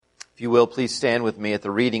If you will, please stand with me at the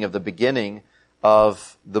reading of the beginning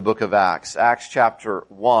of the book of Acts. Acts chapter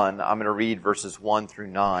 1, I'm going to read verses 1 through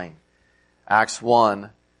 9. Acts 1,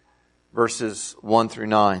 verses 1 through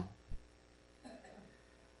 9.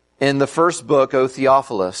 In the first book, O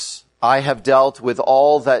Theophilus, I have dealt with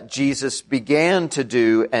all that Jesus began to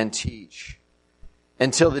do and teach,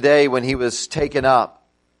 until the day when he was taken up,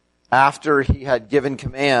 after he had given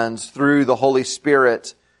commands through the Holy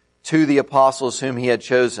Spirit to the apostles whom he had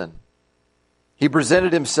chosen. He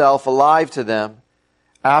presented himself alive to them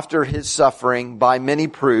after his suffering by many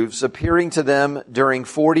proofs, appearing to them during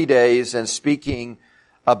 40 days and speaking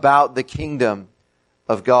about the kingdom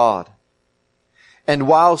of God. And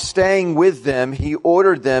while staying with them, he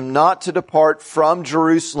ordered them not to depart from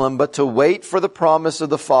Jerusalem, but to wait for the promise of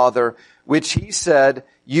the Father, which he said,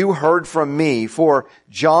 "You heard from me, for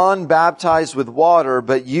John baptized with water,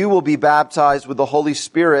 but you will be baptized with the Holy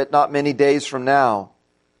Spirit not many days from now."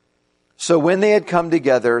 So when they had come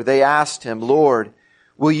together, they asked him, "Lord,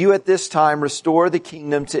 will you at this time restore the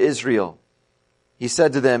kingdom to Israel?" He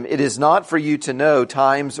said to them, "It is not for you to know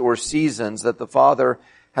times or seasons that the Father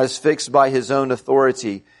has fixed by his own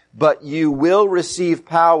authority, but you will receive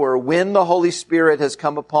power when the Holy Spirit has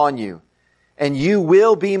come upon you. And you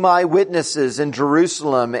will be my witnesses in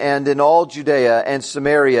Jerusalem and in all Judea and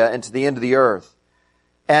Samaria and to the end of the earth."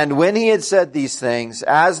 And when he had said these things,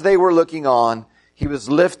 as they were looking on, he was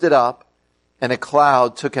lifted up, and a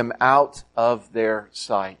cloud took him out of their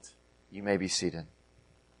sight. You may be seated.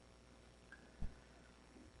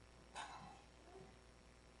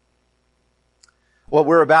 What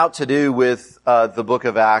we're about to do with the book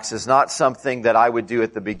of Acts is not something that I would do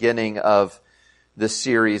at the beginning of this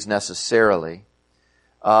series necessarily.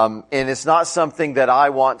 And it's not something that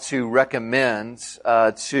I want to recommend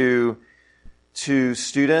to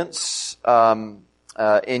students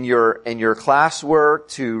in your classwork,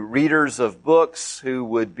 to readers of books who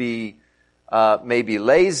would be maybe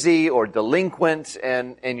lazy or delinquent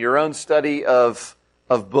in your own study of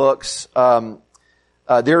books.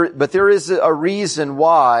 But there is a reason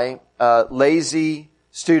why lazy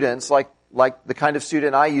students, like the kind of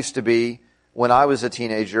student I used to be when I was a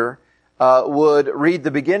teenager, would read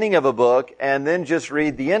the beginning of a book and then just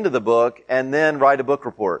read the end of the book and then write a book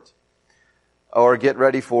report or get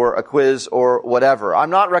ready for a quiz or whatever. I'm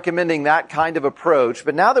not recommending that kind of approach,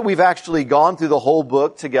 but now that we've actually gone through the whole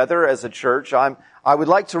book together as a church, I would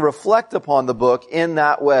like to reflect upon the book in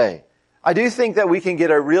that way. I do think that we can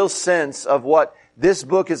get a real sense of what this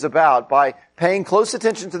book is about by paying close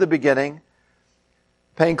attention to the beginning,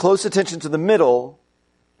 paying close attention to the middle,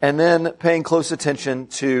 and then paying close attention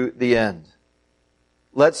to the end.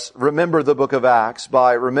 Let's remember the book of Acts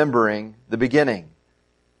by remembering the beginning.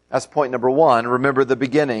 That's point number one. Remember the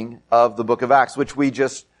beginning of the book of Acts, which we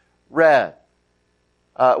just read.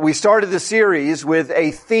 We started the series with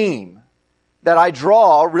a theme that I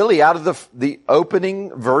draw really out of the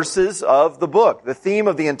opening verses of the book. The theme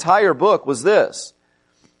of the entire book was this: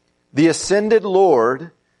 the ascended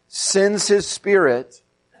Lord sends His Spirit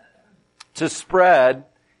to spread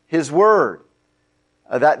His Word.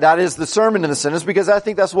 That is the sermon in the sentence, because I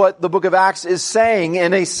think that's what the book of Acts is saying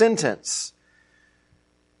in a sentence.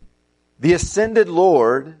 The ascended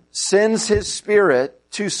Lord sends His Spirit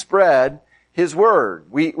to spread His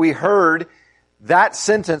Word. We heard that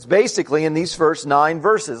sentence basically in these first 9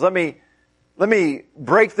 verses. Let me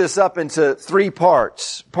break this up into 3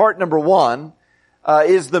 parts. Part number 1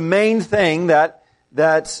 is the main thing that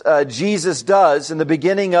Jesus does in the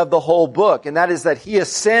beginning of the whole book, and that is that He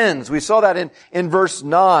ascends. We saw that in verse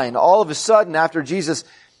 9. All of a sudden, after Jesus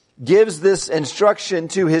gives this instruction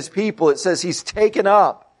to His people, it says He's taken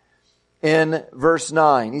up in verse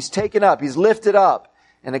 9. He's taken up, He's lifted up,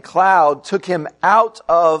 and a cloud took Him out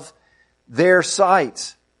of their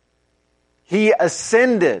sight. He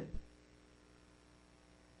ascended.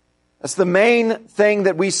 That's the main thing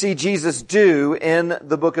that we see Jesus do in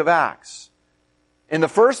the book of Acts. In the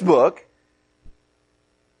first book,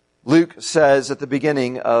 Luke says at the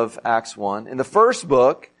beginning of Acts 1, in the first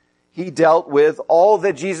book, He dealt with all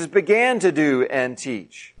that Jesus began to do and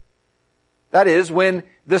teach. That is, when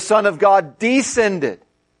the Son of God descended,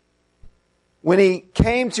 when He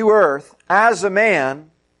came to earth as a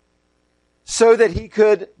man, so that He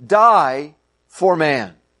could die for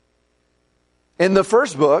man. In the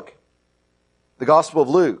first book, the Gospel of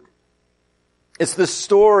Luke, it's the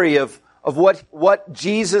story of what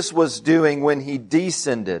Jesus was doing when He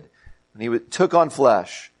descended, when He took on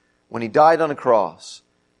flesh, when He died on a cross,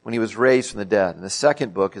 when He was raised from the dead. And the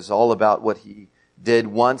second book is all about what He did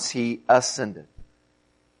once He ascended.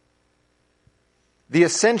 The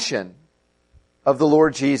ascension of the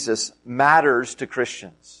Lord Jesus matters to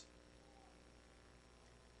Christians.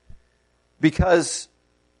 Because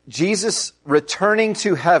Jesus returning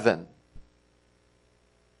to heaven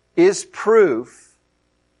is proof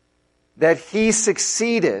that He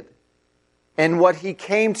succeeded in what He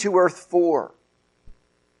came to earth for.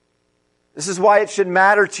 This is why it should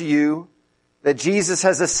matter to you that Jesus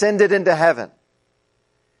has ascended into heaven.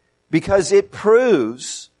 Because it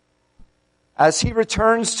proves, as He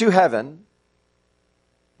returns to heaven,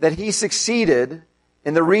 that He succeeded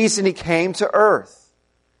in the reason He came to earth.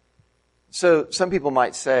 So some people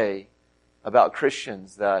might say about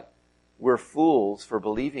Christians that we're fools for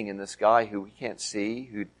believing in this guy who we can't see,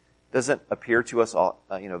 who doesn't appear to us,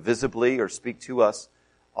 visibly or speak to us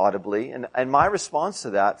audibly. And my response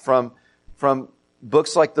to that from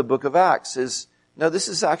books like the book of Acts is, no, this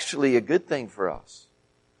is actually a good thing for us.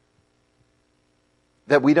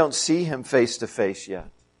 That we don't see Him face to face yet.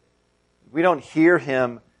 We don't hear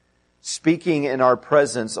Him speaking in our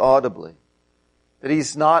presence audibly. That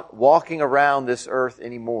He's not walking around this earth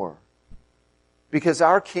anymore. Because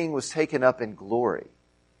our King was taken up in glory.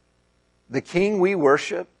 The King we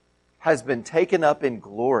worship has been taken up in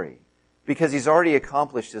glory because He's already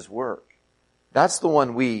accomplished His work. That's the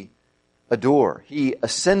one we adore. He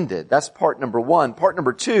ascended. That's part number one. Part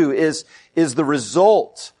number two is the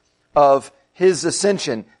result of His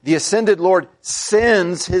ascension. The ascended Lord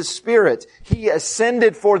sends His Spirit. He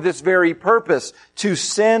ascended for this very purpose, to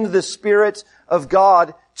send the Spirit of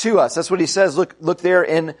God to us. That's what He says. Look there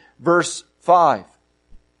in verse 5.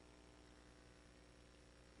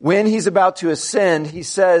 When He's about to ascend, He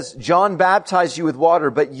says, John baptized you with water,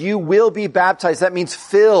 but you will be baptized. That means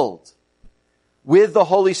filled with the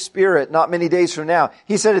Holy Spirit not many days from now.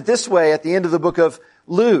 He said it this way at the end of the book of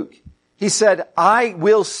Luke. He said, I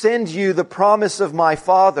will send you the promise of my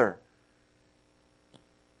Father,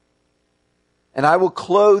 and I will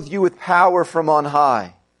clothe you with power from on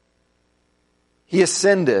high. He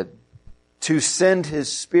ascended to send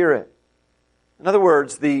His Spirit. In other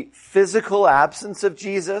words, the physical absence of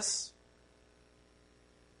Jesus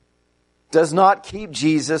does not keep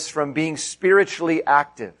Jesus from being spiritually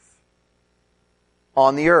active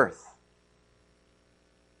on the earth.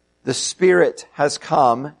 The Spirit has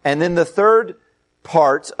come. And then the third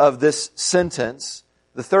part of this sentence,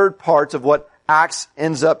 the third part of what Acts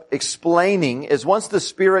ends up explaining, is once the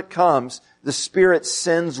Spirit comes, the Spirit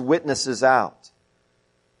sends witnesses out.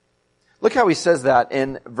 Look how he says that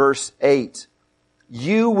in verse 8.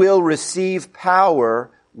 You will receive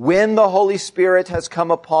power when the Holy Spirit has come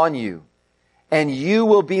upon you, and you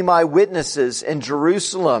will be my witnesses in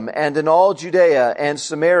Jerusalem and in all Judea and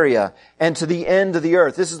Samaria and to the end of the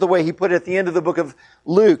earth. This is the way he put it at the end of the book of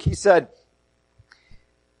Luke. He said,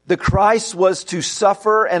 the Christ was to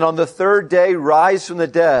suffer and on the third day rise from the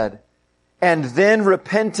dead, and then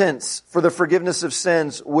repentance for the forgiveness of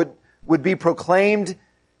sins would be proclaimed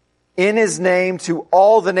in His name to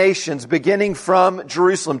all the nations, beginning from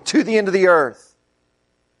Jerusalem to the end of the earth.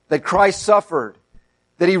 That Christ suffered,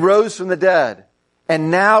 that He rose from the dead, and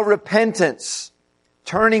now repentance,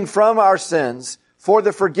 turning from our sins for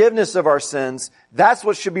the forgiveness of our sins, that's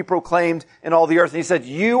what should be proclaimed in all the earth. And he said,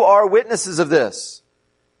 you are witnesses of this.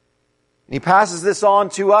 And he passes this on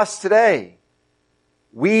to us today.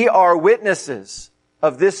 We are witnesses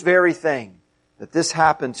of this very thing, that this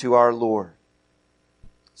happened to our Lord.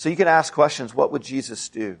 So you can ask questions. What would Jesus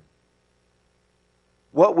do?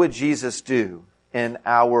 What would Jesus do in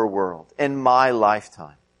our world, in my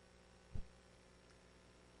lifetime?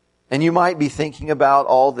 And you might be thinking about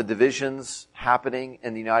all the divisions happening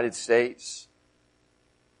in the United States,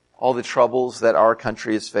 all the troubles that our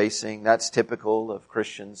country is facing. That's typical of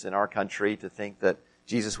Christians in our country to think that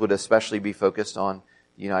Jesus would especially be focused on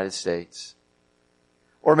the United States.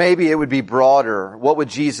 Or maybe it would be broader. What would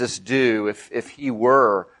Jesus do if He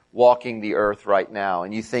were walking the earth right now?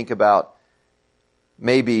 And you think about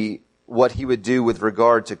maybe what He would do with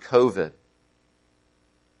regard to COVID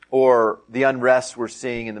or the unrest we're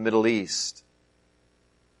seeing in the Middle East.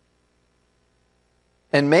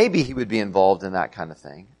 And maybe He would be involved in that kind of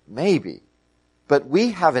thing. Maybe. But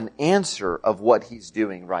we have an answer of what He's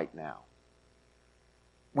doing right now.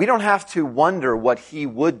 We don't have to wonder what He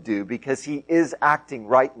would do because He is acting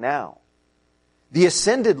right now. The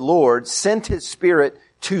ascended Lord sent His Spirit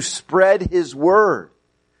to spread His word,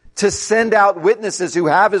 to send out witnesses who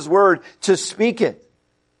have His word to speak it.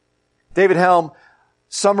 David Helm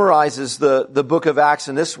summarizes the book of Acts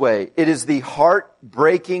in this way. It is the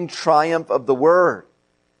heart-breaking triumph of the word.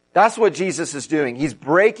 That's what Jesus is doing. He's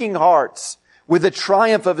breaking hearts with the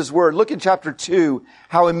triumph of His word. Look in chapter 2,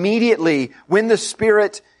 how immediately when the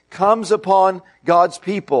Spirit comes upon God's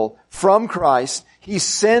people from Christ, He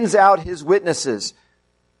sends out His witnesses.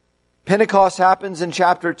 Pentecost happens in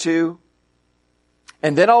chapter 2.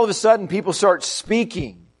 And then all of a sudden people start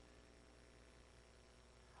speaking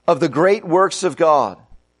of the great works of God.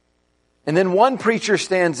 And then one preacher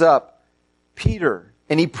stands up, Peter,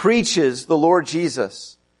 and he preaches the Lord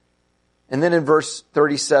Jesus. And then in verse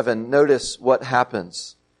 37, notice what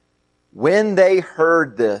happens. When they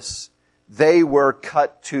heard this, they were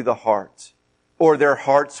cut to the heart, or their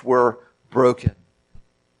hearts were broken.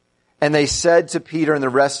 And they said to Peter and the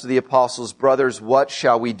rest of the apostles, brothers, what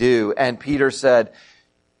shall we do? And Peter said,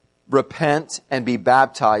 repent and be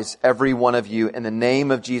baptized, every one of you, in the name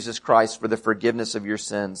of Jesus Christ for the forgiveness of your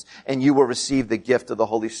sins, and you will receive the gift of the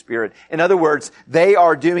Holy Spirit. In other words, they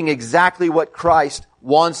are doing exactly what Christ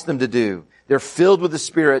wants them to do. They're filled with the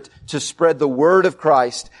Spirit to spread the word of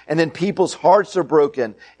Christ, and then people's hearts are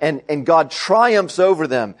broken, and God triumphs over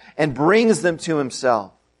them and brings them to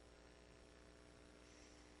Himself.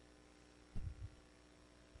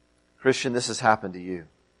 Christian, this has happened to you.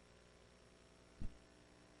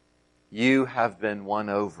 You have been won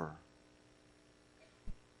over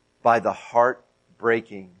by the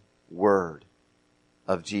heart-breaking word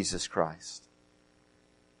of Jesus Christ.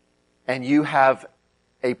 And you have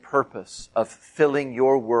a purpose of filling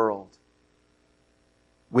your world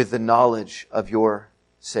with the knowledge of your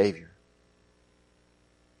Savior.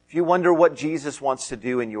 If you wonder what Jesus wants to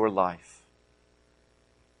do in your life,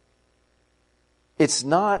 it's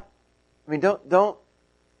not,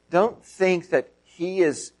 don't think that He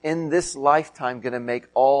is in this lifetime going to make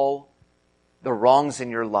all the wrongs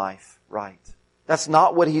in your life right. That's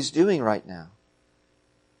not what He's doing right now.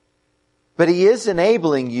 But He is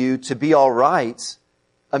enabling you to be all right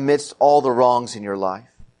amidst all the wrongs in your life.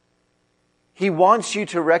 He wants you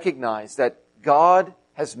to recognize that God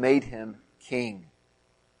has made Him king,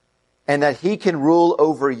 and that He can rule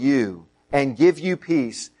over you and give you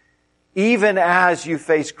peace even as you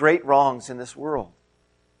face great wrongs in this world.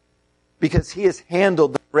 Because He has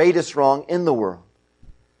handled the greatest wrong in the world.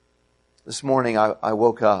 This morning I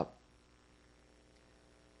woke up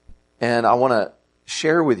and I want to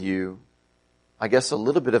share with you, I guess, a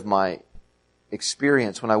little bit of my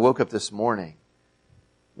experience when I woke up this morning.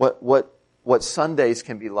 What Sundays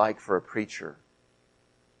can be like for a preacher.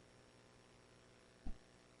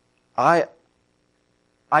 I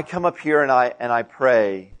come up here and I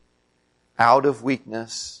pray out of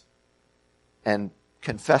weakness and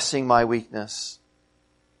confessing my weakness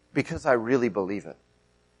because I really believe it.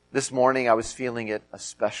 This morning I was feeling it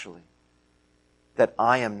especially, that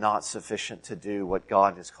I am not sufficient to do what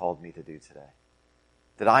God has called me to do today.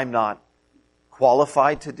 That I'm not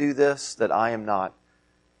qualified to do this, that I am not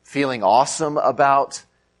feeling awesome about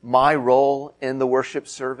my role in the worship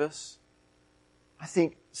service. I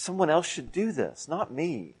think someone else should do this, not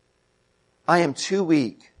me. I am too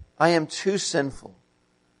weak. I am too sinful.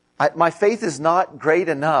 My faith is not great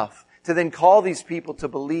enough to then call these people to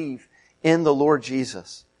believe in the Lord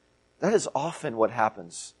Jesus. That is often what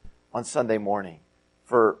happens on Sunday morning.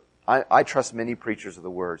 I trust many preachers of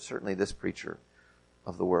the Word, certainly this preacher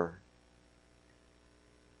of the Word.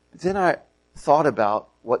 But then I thought about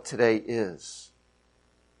what today is.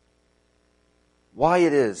 Why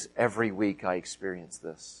it is every week I experience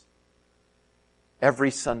this.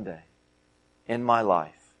 Every Sunday in my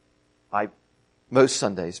life, most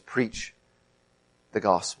Sundays preach the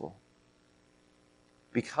gospel.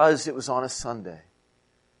 Because it was on a Sunday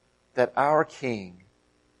that our King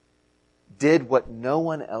did what no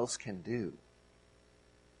one else can do.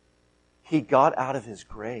 He got out of His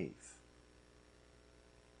grave.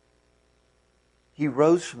 He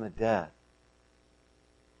rose from the dead.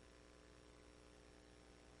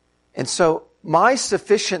 And so my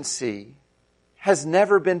sufficiency has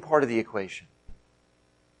never been part of the equation.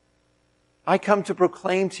 I come to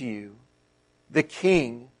proclaim to you the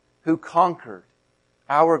King who conquered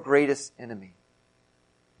our greatest enemy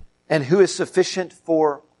and who is sufficient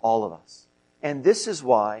for all of us. And this is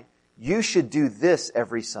why you should do this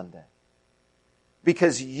every Sunday.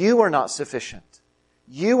 Because you are not sufficient.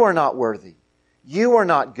 You are not worthy. You are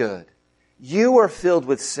not good. You are filled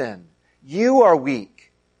with sin. You are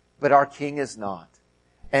weak. But our King is not.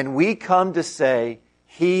 And we come to say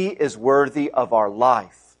He is worthy of our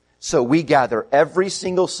life. So we gather every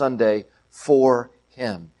single Sunday for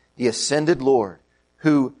Him, the ascended Lord,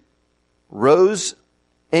 who rose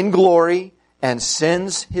in glory and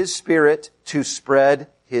sends His Spirit to spread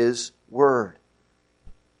His Word.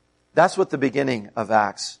 That's what the beginning of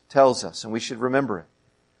Acts tells us, and we should remember it.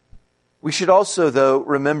 We should also, though,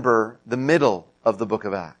 remember the middle of the book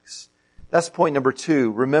of Acts. That's point number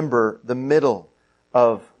 2. Remember the middle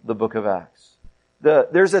of the book of Acts.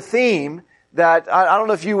 There's a theme that I don't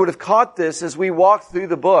know if you would have caught this as we walked through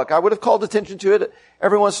the book. I would have called attention to it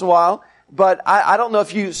every once in a while. but I don't know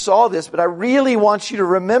if you saw this, but I really want you to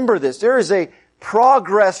remember this. There is a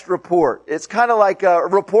progress report. It's kind of like a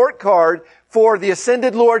report card for the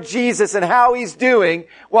ascended Lord Jesus and how He's doing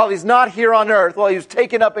while He's not here on earth, while He was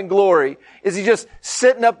taken up in glory. Is He just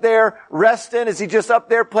sitting up there resting? Is He just up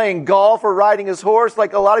there playing golf or riding His horse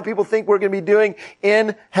like a lot of people think we're going to be doing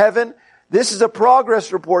in heaven? This is a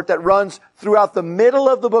progress report that runs throughout the middle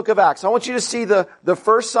of the book of Acts. I want you to see the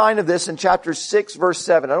first sign of this in chapter 6, verse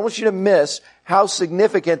 7. I don't want you to miss how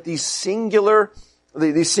significant these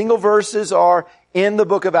single verses are in the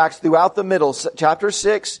book of Acts throughout the middle. Chapter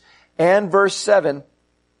 6 and verse 7.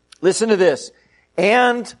 Listen to this.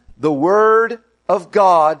 And the word of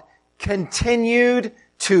God continued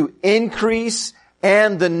to increase,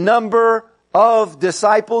 and the number of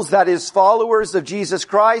disciples, that is followers of Jesus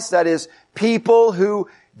Christ, that is people who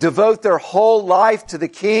devote their whole life to the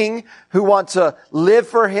King, who want to live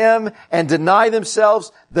for Him and deny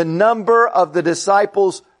themselves, the number of the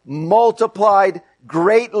disciples multiplied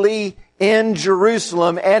greatly in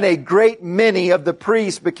Jerusalem, and a great many of the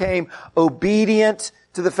priests became obedient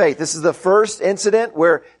to the faith. This is the first incident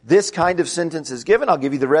where this kind of sentence is given. I'll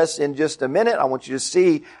give you the rest in just a minute. I want you to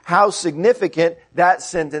see how significant that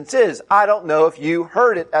sentence is. I don't know if you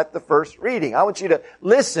heard it at the first reading. I want you to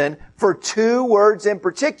listen for two words in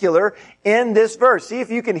particular in this verse. See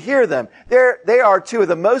if you can hear them. They are two of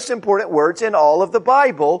the most important words in all of the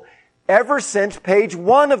Bible ever since page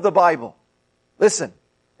 1 of the Bible. Listen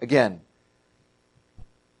again.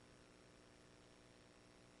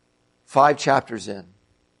 5 chapters in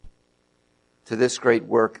to this great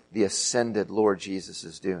work the ascended Lord Jesus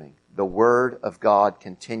is doing. The Word of God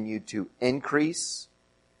continued to increase,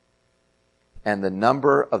 and the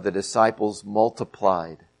number of the disciples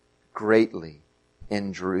multiplied greatly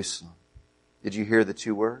in Jerusalem. Did you hear the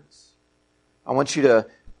two words? I want you to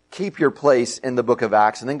keep your place in the book of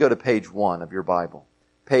Acts and then go to page 1 of your Bible.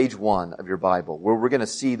 Page 1 of your Bible, where we're going to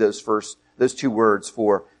see those two words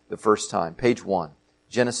for the first time. Page 1,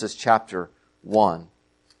 Genesis chapter 1.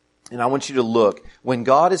 And I want you to look. When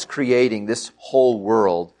God is creating this whole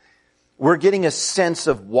world, we're getting a sense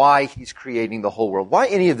of why He's creating the whole world, why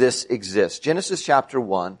any of this exists. Genesis chapter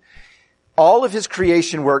 1, all of His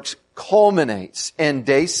creation works culminates in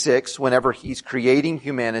day 6 whenever He's creating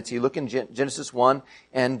humanity. Look in Genesis 1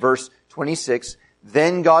 and verse 26.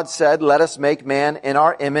 Then God said, let us make man in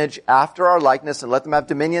our image after our likeness and let them have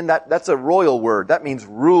dominion. That's a royal word. That means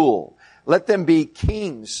rule. Let them be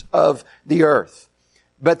kings of the earth.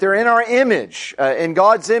 But they're in our image, in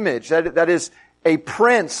God's image. That is a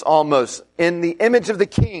prince almost, in the image of the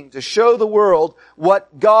King, to show the world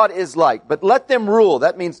what God is like. But let them rule.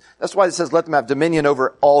 That's why it says let them have dominion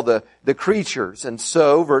over all the creatures. And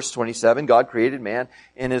so, verse 27, God created man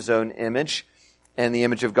in His own image. In the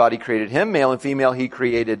image of God He created him. Male and female He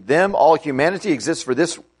created them. All humanity exists for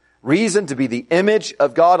this reason, to be the image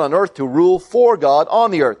of God on earth, to rule for God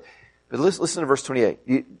on the earth. But listen to verse 28.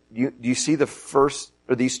 Do you see the first,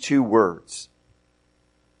 or these two words?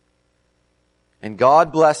 And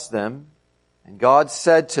God blessed them, and God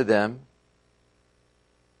said to them,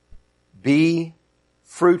 be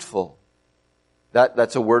fruitful.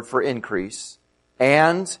 That's a word for increase.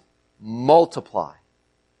 And multiply.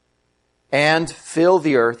 And fill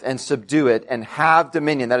the earth and subdue it and have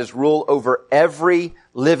dominion. That is, rule over every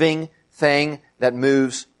living thing that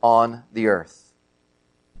moves on the earth.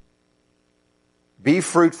 Be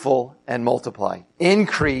fruitful and multiply.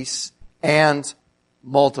 Increase and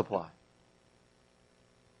multiply.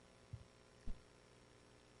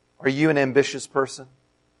 Are you an ambitious person?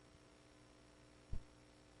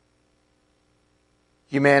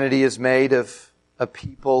 Humanity is made of a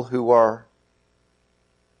people who are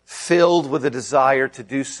filled with a desire to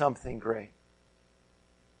do something great.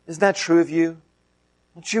 Isn't that true of you?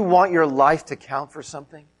 Don't you want your life to count for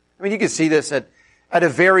something? I mean, you can see this at a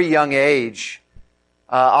very young age.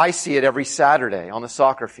 I see it every Saturday on the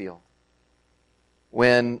soccer field.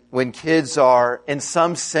 When kids are, in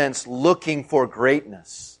some sense, looking for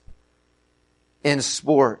greatness in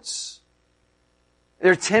sports.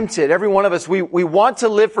 They're tempted. Every one of us, we want to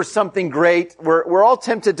live for something great. We're all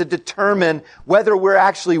tempted to determine whether we're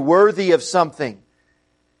actually worthy of something.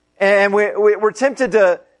 And we're tempted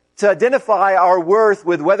to identify our worth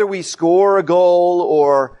with whether we score a goal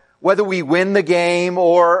or whether we win the game,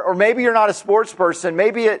 or maybe you're not a sports person.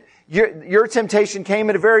 Maybe your temptation came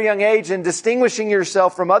at a very young age in distinguishing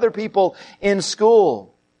yourself from other people in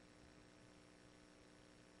school.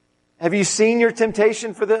 Have you seen your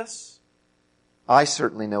temptation for this? I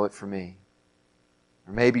certainly know it for me.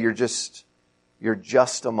 Or maybe you're just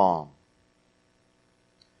a mom.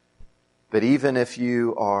 But even if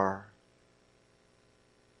you are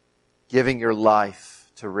giving your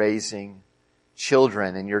life to raising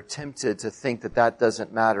children, and you're tempted to think that that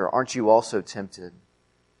doesn't matter, aren't you also tempted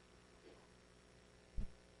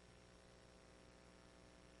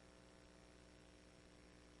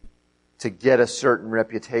to get a certain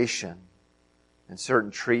reputation and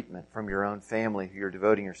certain treatment from your own family who you're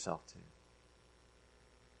devoting yourself to?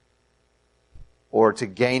 Or to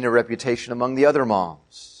gain a reputation among the other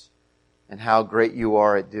moms and how great you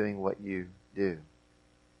are at doing what you do?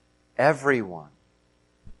 Everyone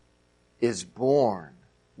is born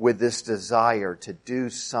with this desire to do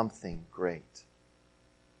something great.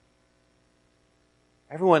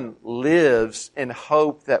 Everyone lives in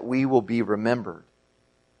hope that we will be remembered.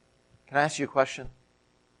 Can I ask you a question?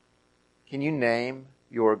 Can you name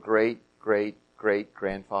your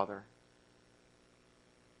great-great-great-grandfather?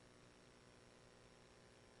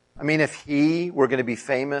 I mean, if he were going to be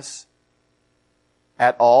famous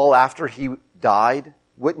at all after he died,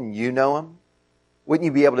 wouldn't you know him? Wouldn't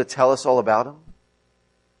you be able to tell us all about him?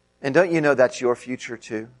 And don't you know that's your future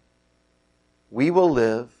too? We will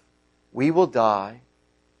live, we will die,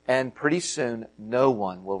 and pretty soon no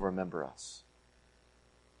one will remember us.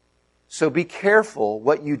 So be careful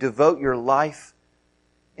what you devote your life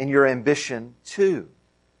and your ambition to.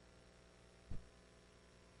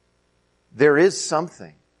 There is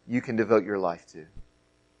something you can devote your life to.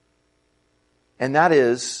 And that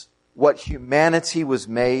is what humanity was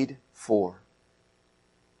made for.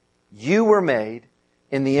 You were made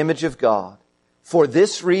in the image of God for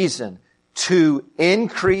this reason, to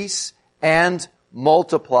increase and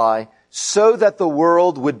multiply so that the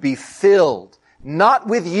world would be filled, not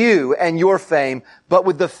with you and your fame, but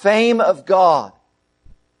with the fame of God.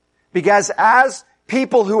 Because as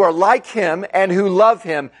people who are like Him and who love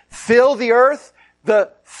Him fill the earth,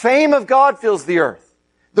 the fame of God fills the earth.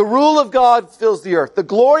 The rule of God fills the earth. The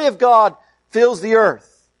glory of God fills the earth.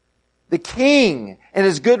 The King and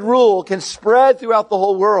His good rule can spread throughout the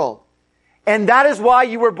whole world. And that is why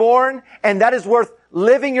you were born, and that is worth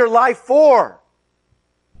living your life for.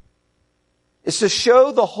 It's to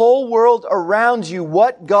show the whole world around you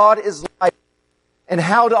what God is like and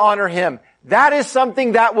how to honor Him. That is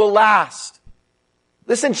something that will last.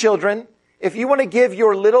 Listen, children, if you want to give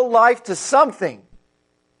your little life to something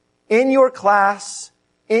in your class,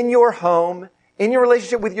 in your home, in your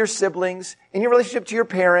relationship with your siblings, in your relationship to your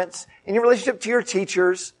parents, in your relationship to your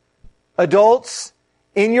teachers, adults,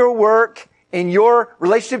 in your work, in your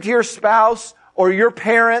relationship to your spouse or your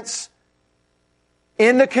parents,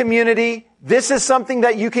 in the community, this is something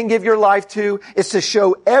that you can give your life to. It's to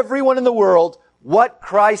show everyone in the world what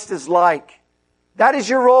Christ is like. That is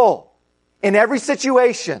your role in every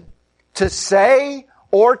situation, to say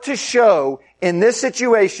or to show in this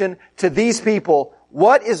situation to these people,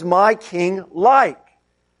 what is my King like?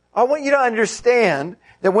 I want you to understand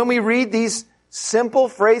that when we read these simple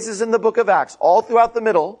phrases in the book of Acts, all throughout the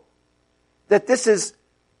middle, that this is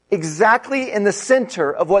exactly in the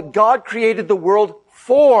center of what God created the world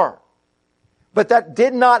for. But that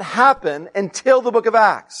did not happen until the book of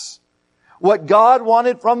Acts. What God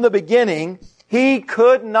wanted from the beginning, He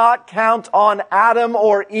could not count on Adam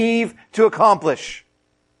or Eve to accomplish.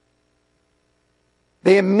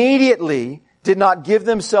 They immediately did not give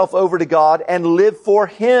themselves over to God and live for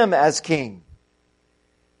Him as King.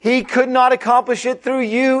 He could not accomplish it through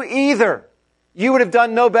you either. You would have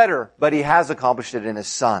done no better, but He has accomplished it in His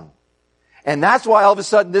Son. And that's why all of a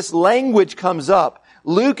sudden this language comes up.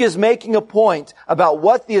 Luke is making a point about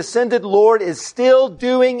what the ascended Lord is still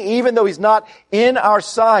doing even though He's not in our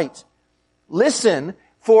sight. Listen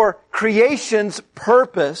for creation's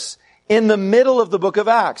purpose in the middle of the book of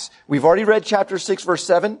Acts. We've already read chapter 6, verse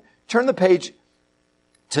 7. Turn the page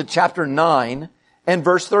to chapter 9 and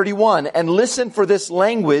verse 31 and listen for this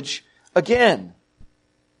language again.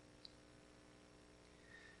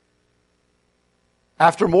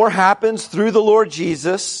 After more happens through the Lord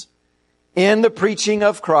Jesus in the preaching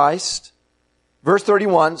of Christ, verse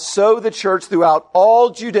 31, so the church throughout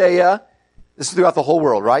all Judea, this is throughout the whole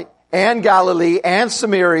world, right? And Galilee and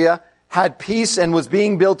Samaria had peace and was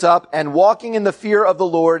being built up and walking in the fear of the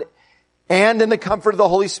Lord and in the comfort of the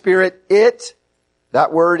Holy Spirit. It,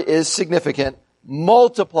 that word is significant,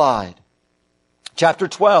 multiplied. Chapter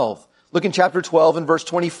 12. Look in chapter 12 and verse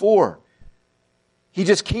 24. He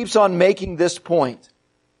just keeps on making this point.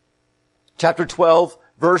 Chapter 12,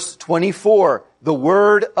 verse 24. The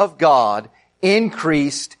word of God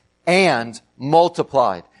increased and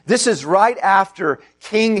multiplied. This is right after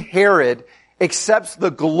King Herod accepts the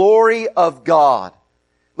glory of God.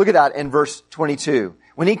 Look at that in verse 22.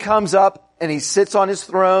 When he comes up and he sits on his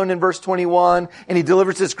throne in verse 21, and he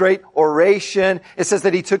delivers this great oration. It says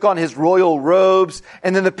that he took on his royal robes,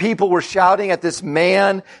 and then the people were shouting at this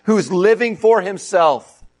man who's living for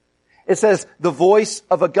himself. It says, the voice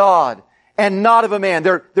of a God and not of a man.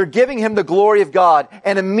 They're giving him the glory of God.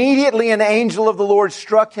 And immediately an angel of the Lord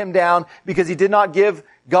struck him down because he did not give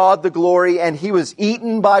God the glory, and he was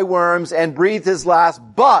eaten by worms and breathed his last.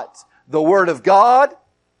 But the word of God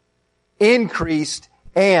increased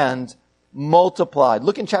and multiplied.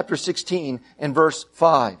 Look in chapter 16 and verse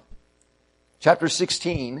 5. Chapter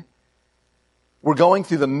 16, we're going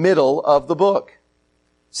through the middle of the book.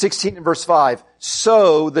 16 and verse 5.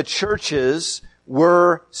 So the churches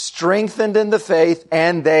were strengthened in the faith,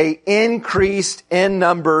 and they increased in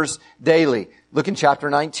numbers daily. Look in chapter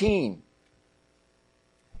 19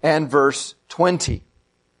 and verse 20.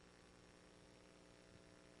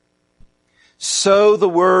 So the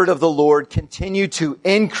word of the Lord continued to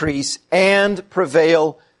increase and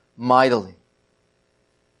prevail mightily.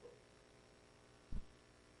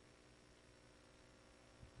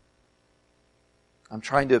 I'm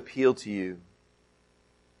trying to appeal to you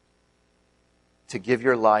to give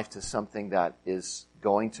your life to something that is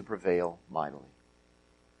going to prevail mightily.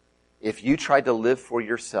 If you tried to live for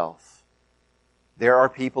yourself, there are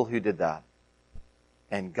people who did that,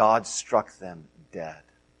 and God struck them dead.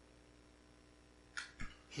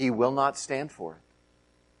 He will not stand for it.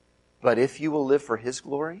 But if you will live for His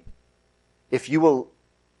glory, if you will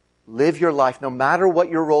live your life, no matter what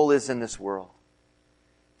your role is in this world,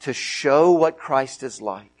 to show what Christ is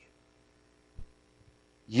like,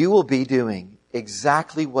 you will be doing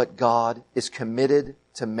exactly what God is committed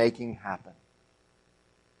to making happen.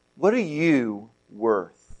 What are you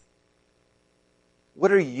worth?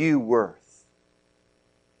 What are you worth?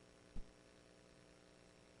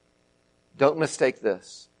 Don't mistake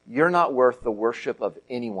this. You're not worth the worship of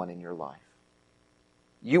anyone in your life.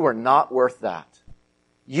 You are not worth that.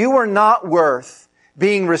 You are not worth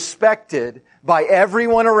being respected by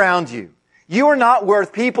everyone around you. You are not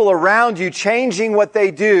worth people around you changing what they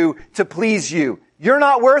do to please you. You're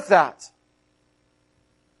not worth that.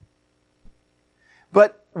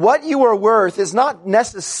 But what you are worth is not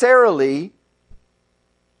necessarily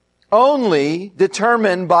only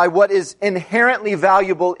determined by what is inherently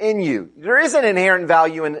valuable in you. There is an inherent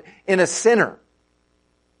value in a sinner.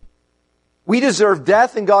 We deserve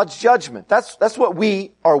death and God's judgment. That's what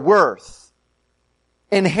we are worth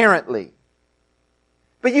inherently.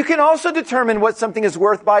 But you can also determine what something is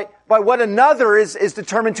worth by what another is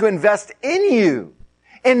determined to invest in you,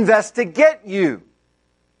 invest to get you.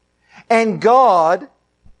 And God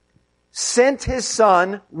sent His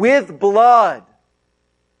Son with blood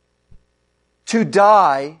to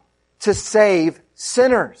die to save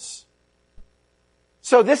sinners.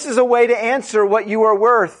 So this is a way to answer what you are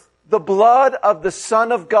worth. The blood of the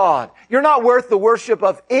Son of God. You're not worth the worship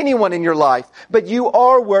of anyone in your life, but you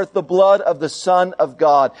are worth the blood of the Son of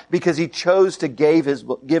God because He chose to give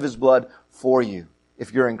His blood for you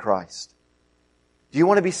if you're in Christ. Do you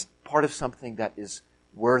want to be part of something that is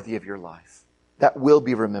worthy of your life, that will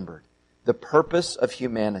be remembered? The purpose of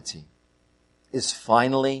humanity is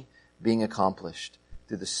finally being accomplished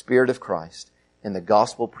through the Spirit of Christ in the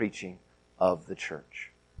gospel preaching of the church.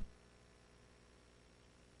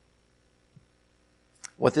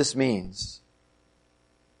 What this means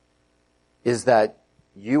is that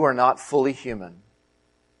you are not fully human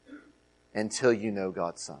until you know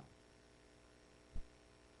God's Son.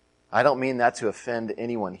 I don't mean that to offend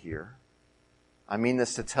anyone here. I mean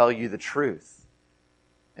this to tell you the truth.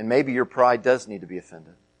 And maybe your pride does need to be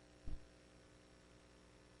offended.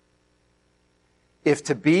 If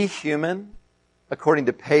to be human, according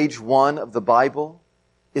to page 1 of the Bible,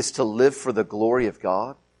 is to live for the glory of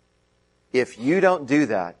God, if you don't do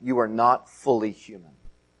that, you are not fully human.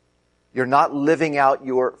 You're not living out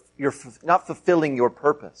you're not fulfilling your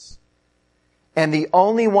purpose. And the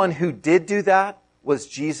only one who did do that was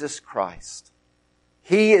Jesus Christ.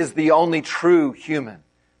 He is the only true human.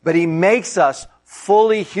 But He makes us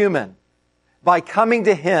fully human by coming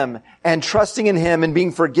to Him and trusting in Him and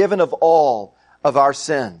being forgiven of all of our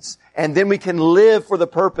sins. And then we can live for the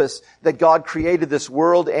purpose that God created this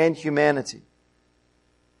world and humanity.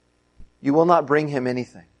 You will not bring Him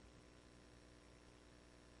anything.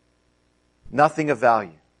 Nothing of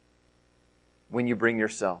value when you bring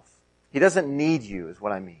yourself. He doesn't need you, is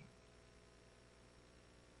what I mean.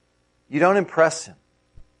 You don't impress Him.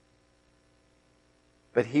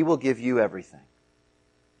 But He will give you everything.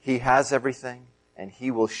 He has everything, and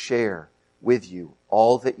He will share with you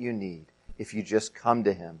all that you need if you just come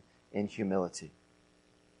to Him in humility.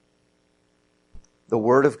 The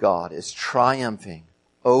Word of God is triumphing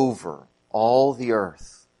over all the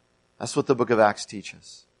earth. That's what the book of Acts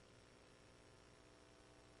teaches.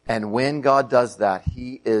 And when God does that,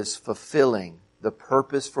 He is fulfilling the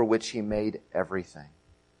purpose for which He made everything.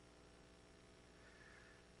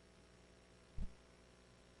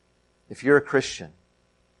 If you're a Christian,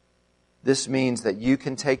 this means that you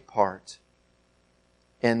can take part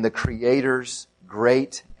in the Creator's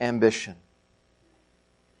great ambition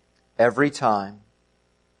every time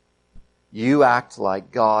you act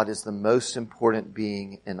like God is the most important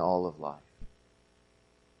being in all of life.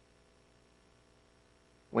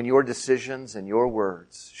 When your decisions and your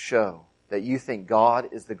words show that you think God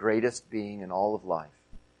is the greatest being in all of life,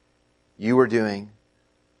 you are doing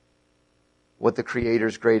what the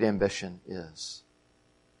Creator's great ambition is.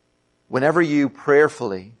 Whenever you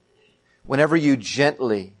prayerfully, whenever you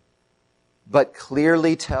gently, but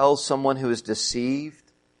clearly tell someone who is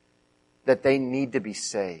deceived that they need to be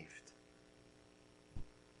saved,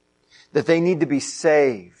 that they need to be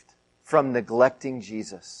saved from neglecting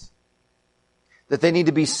Jesus, that they need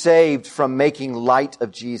to be saved from making light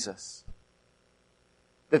of Jesus,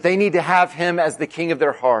 that they need to have Him as the King of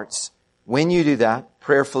their hearts. When you do that,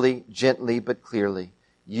 prayerfully, gently, but clearly,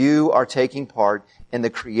 you are taking part in the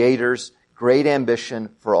Creator's great ambition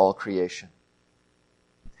for all creation.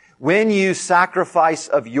 When you sacrifice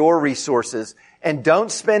of your resources and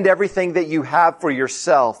don't spend everything that you have for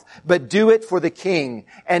yourself, but do it for the King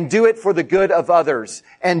and do it for the good of others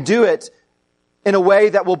and do it in a way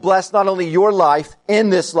that will bless not only your life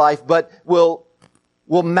in this life, but will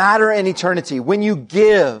matter in eternity. When you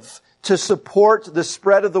give to support the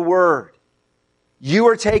spread of the Word, you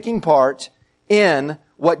are taking part in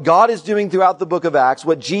what God is doing throughout the book of Acts,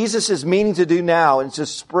 what Jesus is meaning to do now, and to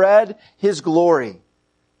spread His glory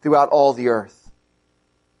throughout all the earth.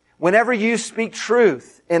 Whenever you speak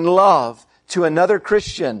truth in love to another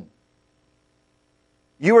Christian,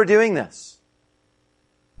 you are doing this.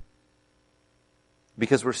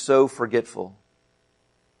 Because we're so forgetful.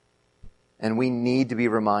 And we need to be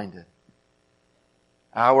reminded.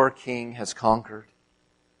 Our King has conquered.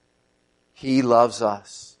 He loves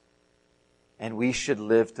us. And we should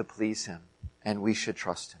live to please Him. And we should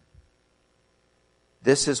trust Him.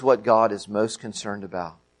 This is what God is most concerned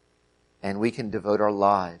about. And we can devote our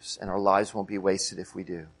lives, and our lives won't be wasted if we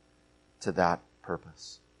do, to that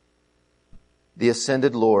purpose. The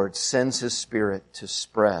ascended Lord sends His Spirit to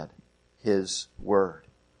spread His Word.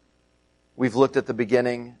 We've looked at the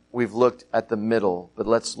beginning, we've looked at the middle, but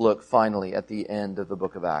let's look finally at the end of the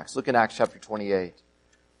book of Acts. Look in Acts chapter 28.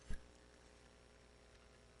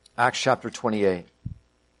 Acts chapter 28.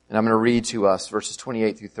 And I'm going to read to us verses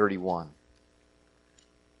 28 through 31.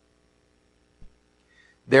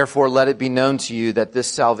 Therefore, let it be known to you that this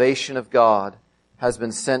salvation of God has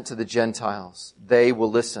been sent to the Gentiles. They will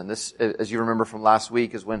listen. This, as you remember from last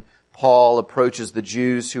week, is when Paul approaches the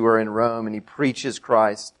Jews who are in Rome and he preaches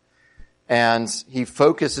Christ. And he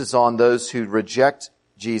focuses on those who reject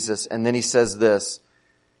Jesus. And then he says this,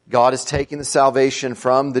 God is taking the salvation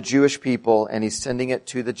from the Jewish people and He's sending it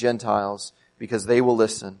to the Gentiles because they will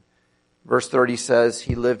listen. Verse 30 says,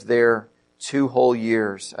 He lived there 2 whole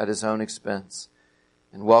years at His own expense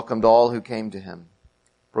and welcomed all who came to Him,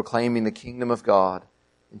 proclaiming the kingdom of God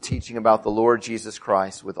and teaching about the Lord Jesus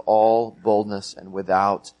Christ with all boldness and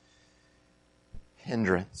without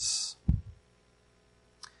hindrance.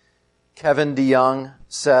 Kevin DeYoung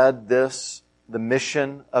said this, the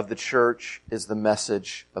mission of the church is the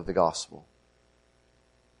message of the gospel.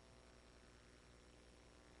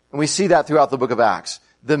 And we see that throughout the book of Acts.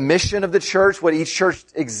 The mission of the church, what each church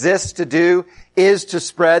exists to do, is to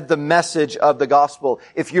spread the message of the gospel.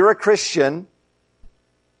 If you're a Christian,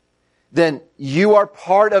 then you are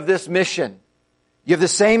part of this mission. You have the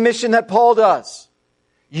same mission that Paul does.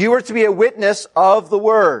 You are to be a witness of the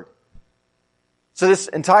Word. So this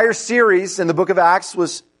entire series in the book of Acts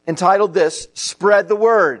was entitled this, Spread the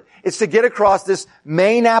Word. It's to get across this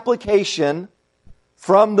main application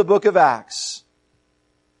from the book of Acts.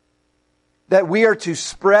 That we are to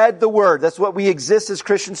spread the Word. That's what we exist as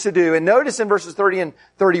Christians to do. And notice in verses 30 and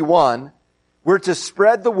 31, we're to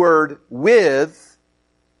spread the Word with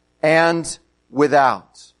and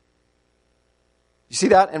without. You see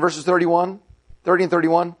that in verses 30 and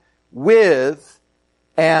 31? With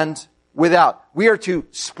and without. We are to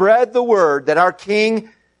spread the Word that our King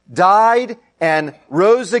died and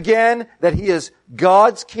rose again, that He is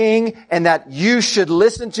God's King, and that you should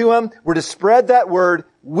listen to Him. We're to spread that Word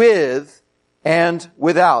with and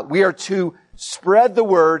without. We are to spread the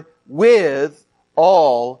Word with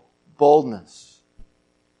all boldness.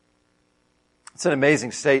 It's an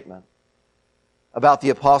amazing statement about the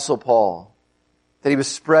Apostle Paul, that he was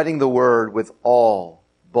spreading the Word with all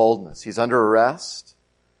boldness. He's under arrest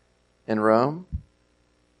in Rome,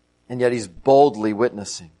 and yet he's boldly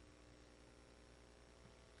witnessing.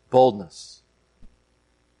 Boldness.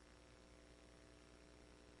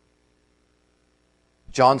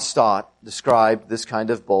 John Stott described this kind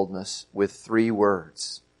of boldness with 3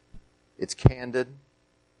 words. It's candid,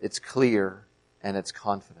 it's clear, and it's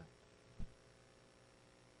confident.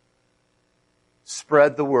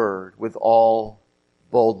 Spread the word with all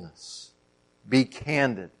boldness. Be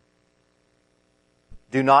candid.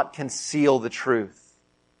 Do not conceal the truth.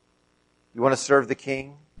 You want to serve the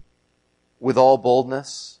King with all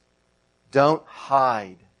boldness? Don't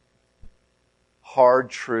hide hard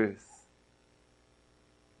truth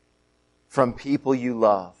from people you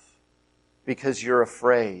love because you're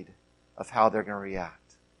afraid of how they're going to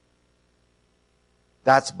react.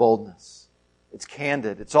 That's boldness. It's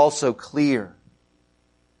candid. It's also clear.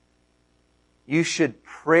 You should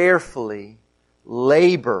prayerfully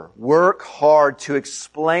labor, work hard to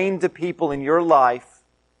explain to people in your life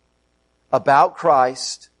about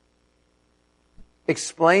Christ.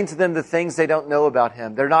 Explain to them the things they don't know about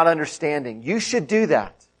Him. They're not understanding. You should do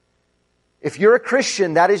that. If you're a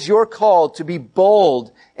Christian, that is your call to be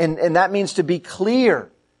bold, and that means to be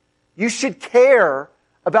clear. You should care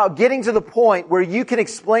about getting to the point where you can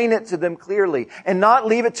explain it to them clearly and not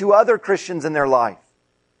leave it to other Christians in their life.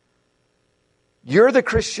 You're the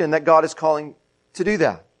Christian that God is calling to do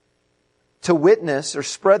that. To witness or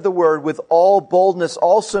spread the word with all boldness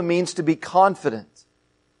also means to be confident.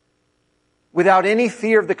 Without any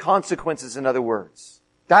fear of the consequences, in other words.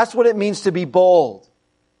 That's what it means to be bold.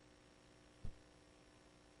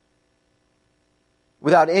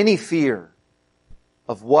 Without any fear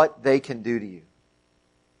of what they can do to you.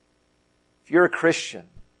 If you're a Christian,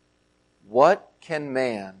 what can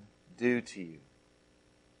man do to you?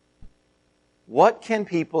 What can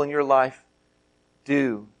people in your life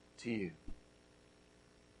do to you?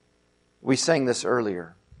 We sang this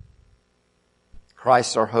earlier.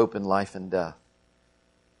 Christ our hope in life and death.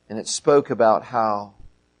 And it spoke about how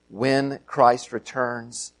when Christ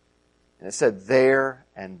returns, and it said there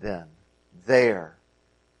and then, there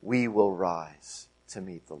we will rise to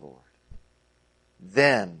meet the Lord.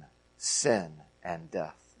 Then sin and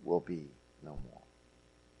death will be no more.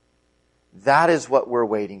 That is what we're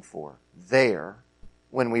waiting for. There,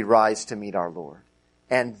 when we rise to meet our Lord.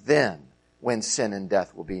 And then, when sin and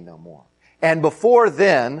death will be no more. And before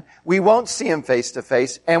then, we won't see Him face to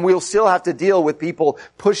face, and we'll still have to deal with people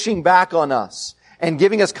pushing back on us and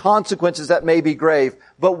giving us consequences that may be grave.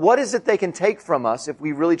 But what is it they can take from us if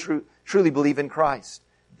we really truly believe in Christ?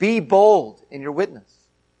 Be bold in your witness.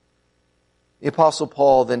 The Apostle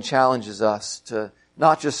Paul then challenges us to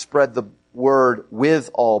not just spread the word with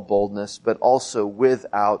all boldness, but also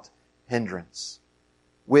without hindrance.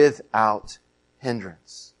 Without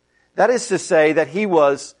hindrance. That is to say that he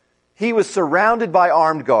was surrounded by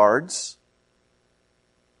armed guards,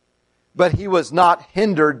 but he was not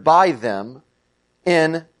hindered by them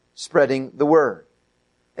in spreading the word.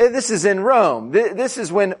 This is in Rome. This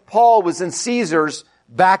is when Paul was in Caesar's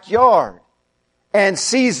backyard. And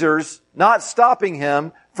Caesar's not stopping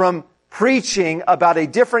him from preaching about a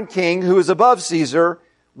different king who is above Caesar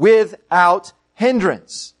without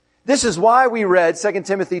hindrance. This is why we read 2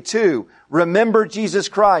 Timothy 2, remember Jesus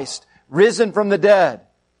Christ, risen from the dead,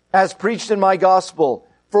 as preached in my gospel,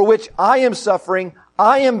 for which I am suffering.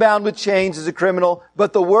 I am bound with chains as a criminal,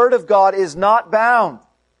 but the word of God is not bound.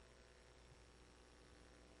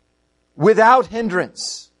 Without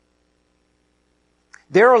hindrance.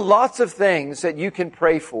 There are lots of things that you can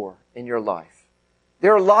pray for in your life.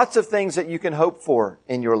 There are lots of things that you can hope for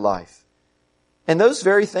in your life. And those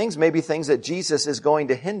very things may be things that Jesus is going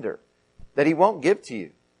to hinder, that He won't give to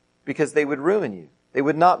you because they would ruin you. They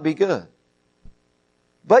would not be good.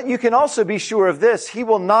 But you can also be sure of this. He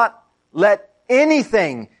will not let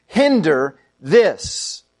anything hinder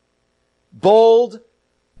this bold,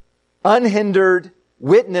 unhindered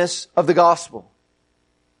witness of the gospel.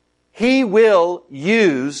 He will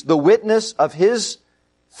use the witness of His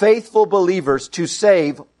faithful believers to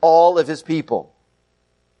save all of His people.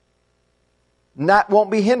 And that won't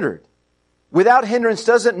be hindered. Without hindrance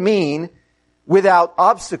doesn't mean without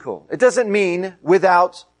obstacle. It doesn't mean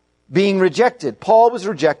without being rejected. Paul was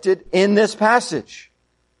rejected in this passage.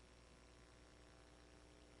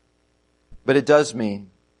 But it does mean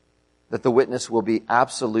that the witness will be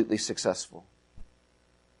absolutely successful.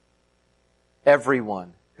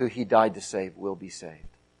 Everyone who He died to save will be saved.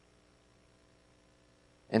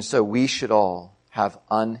 And so we should all have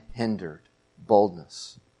unhindered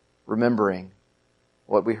boldness, remembering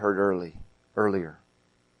what we heard earlier.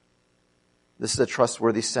 This is a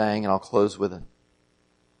trustworthy saying, and I'll close with it.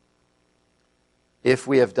 If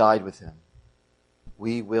we have died with Him,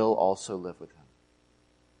 we will also live with Him.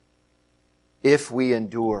 If we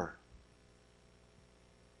endure,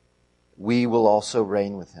 we will also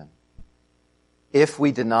reign with Him. If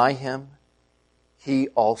we deny Him, He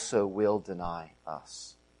also will deny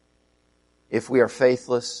us. If we are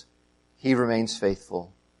faithless, He remains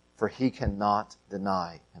faithful, for He cannot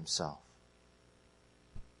deny Himself.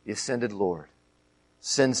 The ascended Lord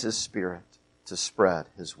sends His Spirit to spread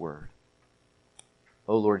His word.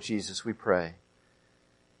 O Lord Jesus, we pray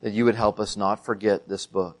that You would help us not forget this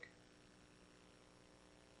book,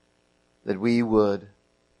 that we would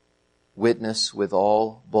witness with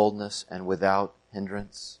all boldness and without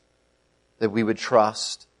hindrance, that we would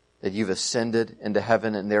trust that You've ascended into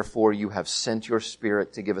heaven and therefore You have sent Your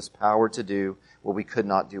Spirit to give us power to do what we could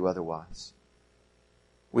not do otherwise.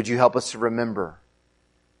 Would You help us to remember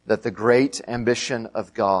that the great ambition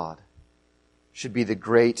of God should be the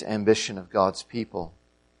great ambition of God's people,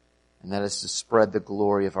 and that is to spread the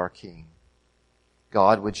glory of our King.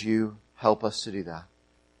 God, would You help us to do that?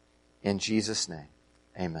 In Jesus' name,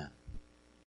 amen.